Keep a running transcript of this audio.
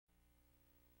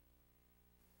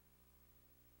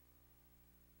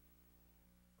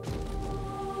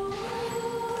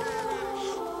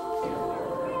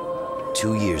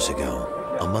2 years ago,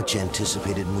 a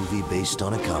much-anticipated movie based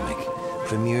on a comic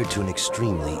premiered to an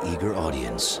extremely eager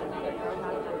audience.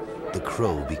 The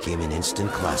Crow became an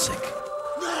instant classic.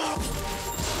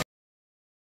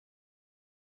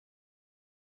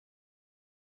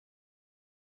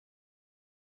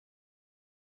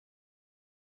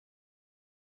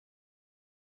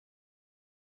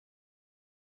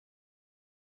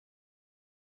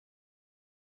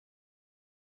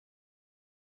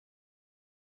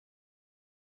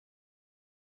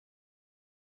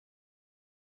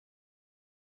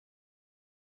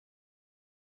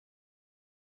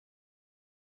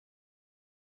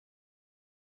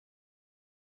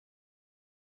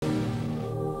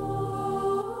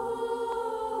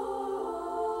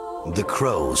 The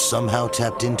Crow somehow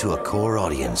tapped into a core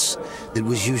audience that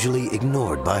was usually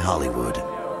ignored by Hollywood.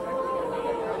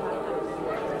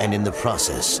 And in the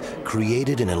process,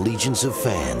 created an allegiance of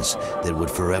fans that would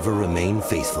forever remain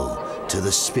faithful to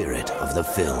the spirit of the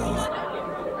film.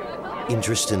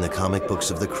 Interest in the comic books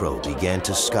of The Crow began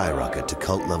to skyrocket to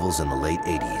cult levels in the late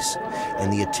 80s,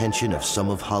 and the attention of some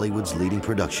of Hollywood's leading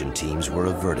production teams were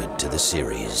averted to the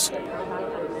series.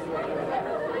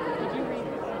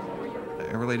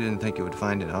 I really didn't think it would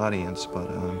find an audience,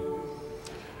 but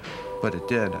it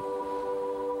did.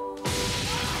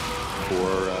 For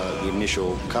the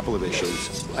initial couple of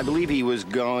issues, I believe he was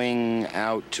going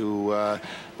out to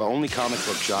only comic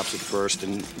book shops at first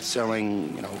and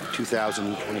selling,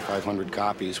 2,000, 2,500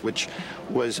 copies, which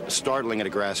was startling at a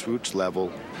grassroots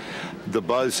level. The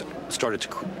buzz started to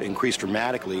increase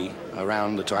dramatically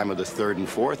around the time of the third and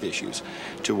fourth issues,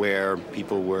 to where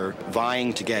people were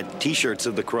vying to get T-shirts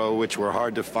of the Crow, which were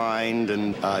hard to find,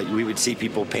 and we would see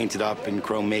people painted up in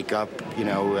Crow makeup.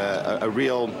 A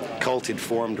real cult had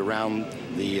formed around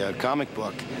the comic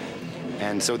book.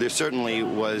 And so there certainly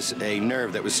was a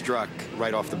nerve that was struck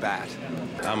right off the bat.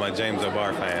 I'm a James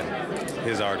O'Barr fan.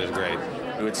 His art is great.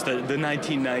 It's the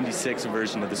 1996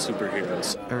 version of the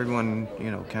superheroes. Everyone,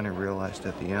 kind of realized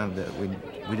at the end that we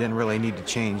didn't really need to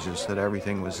change this, that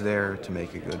everything was there to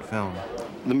make a good film.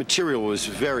 The material was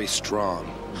very strong,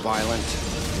 violent,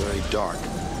 very dark.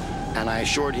 And I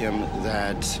assured him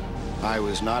that I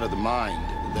was not of the mind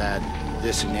that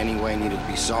this in any way needed to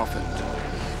be softened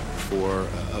for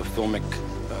a filmic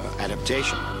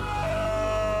adaptation.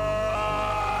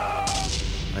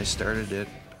 I started it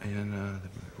in the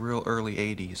real early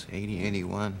 80s, 80,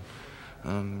 81.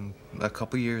 A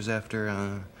couple years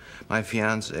after my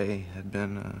fiance had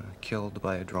been killed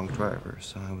by a drunk driver.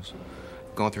 So I was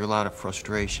going through a lot of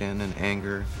frustration and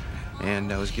anger,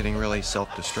 and I was getting really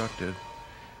self-destructive.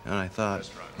 And I thought,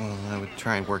 well, I would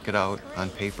try and work it out on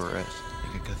paper as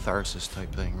like a catharsis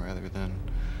type thing rather than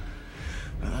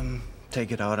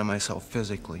take it out on myself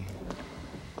physically.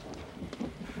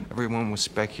 Everyone was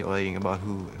speculating about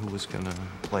who was gonna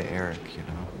play Eric,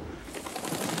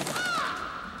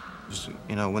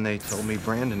 when they told me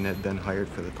Brandon had been hired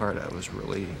for the part, I was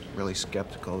really, really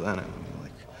skeptical then. I'm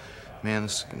like, man,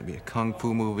 this is gonna be a kung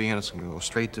fu movie and it's gonna go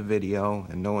straight to video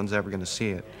and no one's ever gonna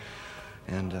see it.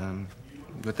 And,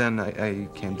 but then I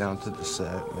came down to the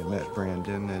set, I met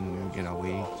Brandon, and,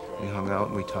 we hung out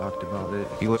and we talked about it.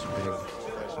 He was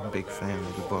a big fan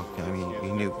of the book. I mean, he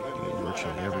knew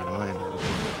virtually every line of the book.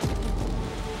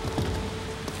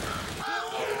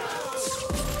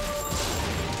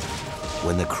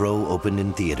 When The Crow opened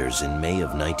in theaters in May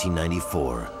of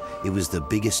 1994, it was the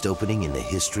biggest opening in the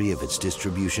history of its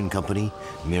distribution company,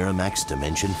 Miramax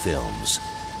Dimension Films.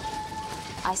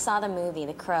 I saw the movie,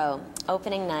 The Crow,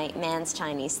 opening night, Mann's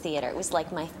Chinese Theater. It was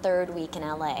like my third week in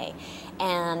LA.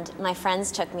 And my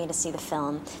friends took me to see the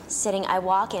film. I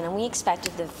walk in, and we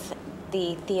expected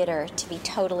the theater to be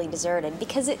totally deserted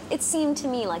because it seemed to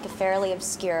me like a fairly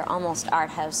obscure, almost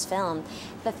art house film.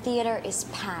 The theater is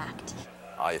packed.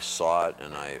 I saw it,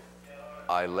 and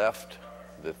I left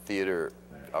the theater.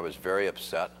 I was very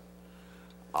upset,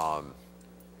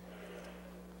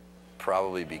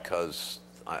 probably because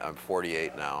I'm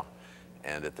 48 now,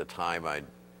 and at the time I'd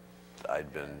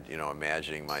been,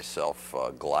 imagining myself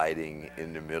gliding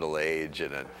into middle age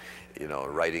and,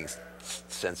 writing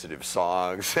sensitive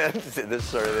songs and this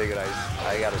sort of thing, and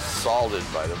I got assaulted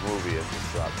by the movie and just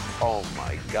thought, oh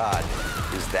my God,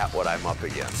 is that what I'm up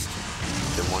against?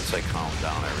 Then once I calmed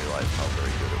down, I realized how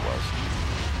very good it was.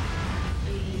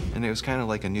 And it was kind of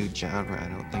like a new genre. I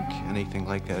don't think anything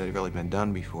like that had really been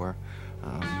done before.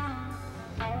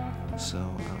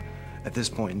 At this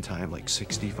point in time, like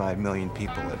 65 million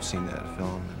people have seen that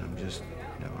film, and I'm just,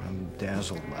 I'm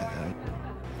dazzled by that.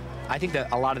 I think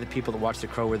that a lot of the people that watch The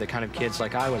Crow were the kind of kids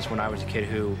like I was when I was a kid,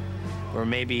 who were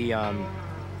maybe out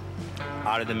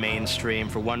of the mainstream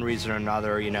for one reason or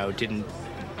another, didn't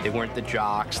They weren't the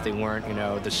jocks, they weren't, you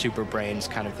know, the super brains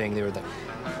kind of thing. They were the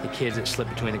kids that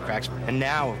slipped between the cracks. And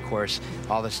now, of course,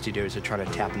 all the studios are trying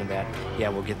to tap into that, yeah,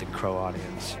 we'll get the Crow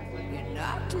audience.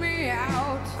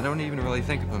 I don't even really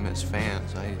think of them as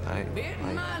fans. I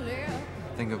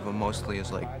think of them mostly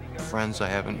as like friends I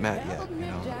haven't met yet, you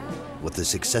know. With the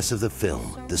success of the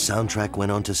film, the soundtrack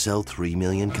went on to sell 3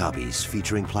 million copies,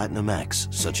 featuring platinum acts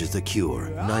such as The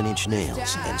Cure, Nine Inch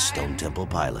Nails, and Stone Temple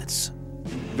Pilots.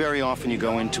 Very often you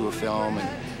go into a film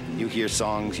and you hear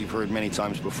songs you've heard many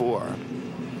times before.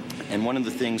 And one of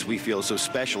the things we feel so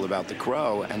special about The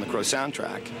Crow and The Crow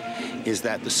soundtrack is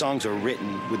that the songs are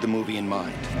written with the movie in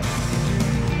mind.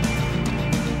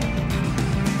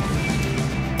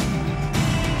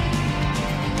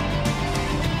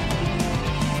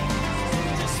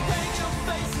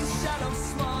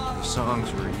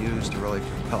 Songs were used to really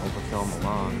propel the film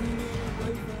along.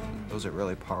 Those are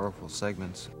really powerful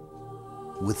segments.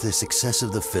 With the success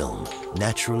of the film,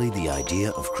 naturally the idea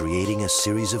of creating a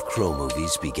series of Crow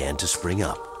movies began to spring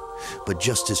up. But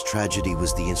just as tragedy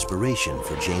was the inspiration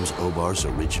for James O'Barr's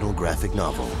original graphic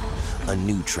novel, a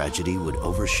new tragedy would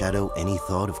overshadow any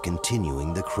thought of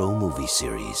continuing the Crow movie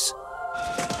series.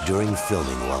 During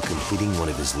filming while completing one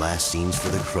of his last scenes for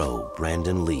The Crow,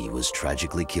 Brandon Lee was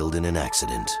tragically killed in an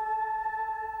accident.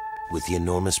 With the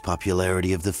enormous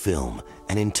popularity of the film,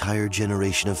 an entire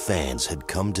generation of fans had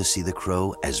come to see The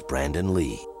Crow as Brandon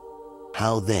Lee.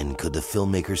 How then could the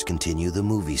filmmakers continue the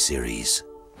movie series?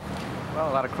 Well,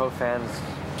 a lot of Crow fans,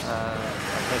 I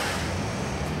think,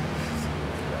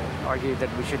 argued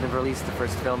that we shouldn't have released the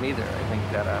first film either. I think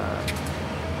that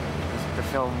the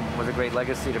film was a great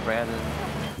legacy to Brandon.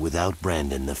 Without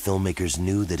Brandon, the filmmakers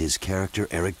knew that his character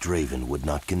Eric Draven would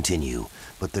not continue,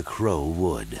 but The Crow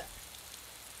would.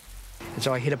 And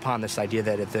so I hit upon this idea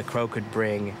that if The Crow could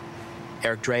bring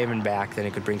Eric Draven back, then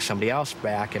it could bring somebody else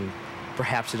back, and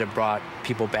perhaps it had brought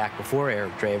people back before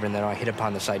Eric Draven. Then I hit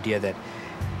upon this idea that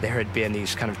there had been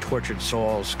these kind of tortured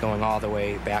souls going all the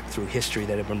way back through history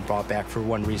that had been brought back for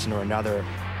one reason or another.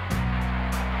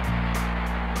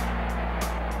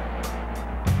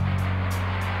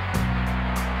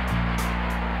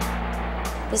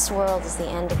 This world is the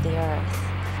end of the earth.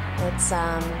 It's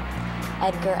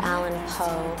Edgar Allan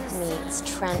Poe meets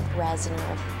Trent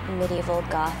Reznor. Medieval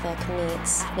Gothic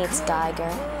meets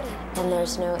Geiger. And there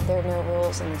are no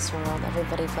rules in this world.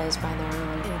 Everybody plays by their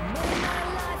own.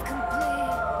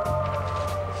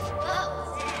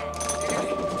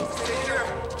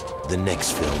 The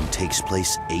next film takes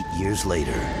place 8 years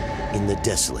later in the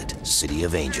desolate City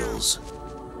of Angels.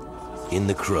 In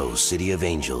The Crow, City of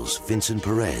Angels, Vincent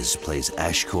Perez plays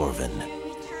Ash Corvin.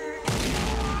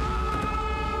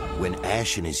 When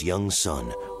Ash and his young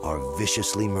son are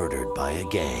viciously murdered by a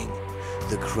gang,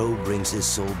 the Crow brings his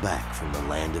soul back from the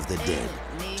land of the dead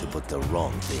to put the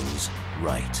wrong things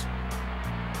right.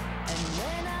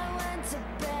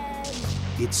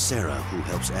 It's Sarah who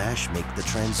helps Ash make the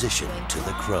transition to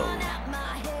the Crow.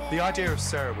 The idea of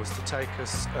Sarah was to take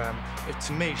us,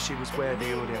 to me, she was where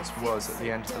the audience was at the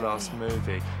end of the last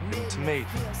movie. And to me,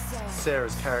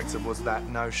 Sarah's character was that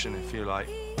notion, if you like.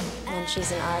 And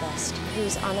she's an artist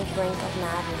who's on the brink of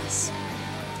madness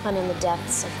and in the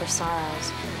depths of her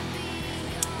sorrows.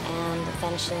 And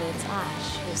then she meets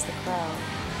Ash, who's the Crow.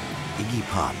 Iggy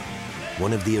Pop,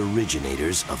 one of the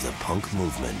originators of the punk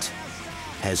movement,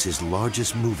 has his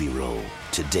largest movie role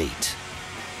to date.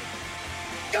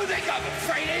 You think I'm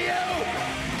afraid of you?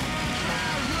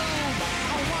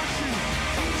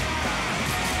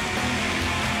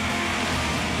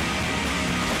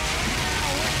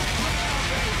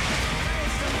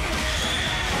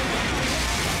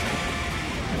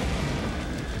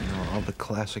 All the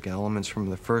classic elements from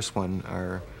the first one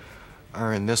are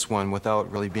in this one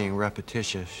without really being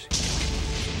repetitious.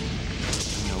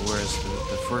 You know, whereas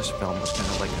the first film was kind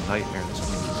of like a nightmare, this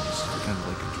one was kind of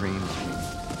like a dream.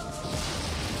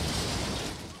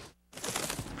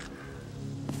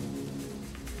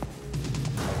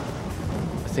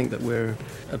 I think that we're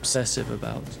obsessive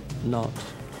about not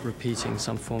repeating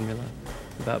some formula,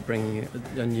 about bringing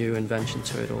a new invention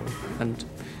to it all and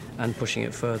pushing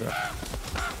it further.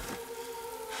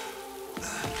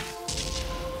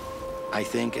 I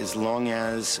think as long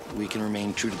as we can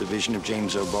remain true to the vision of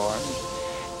James O'Barr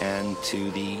and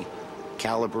to the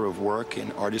caliber of work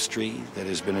and artistry that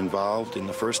has been involved in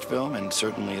the first film and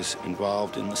certainly is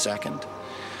involved in the second,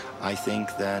 I think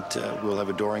that we'll have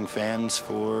adoring fans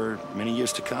for many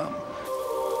years to come.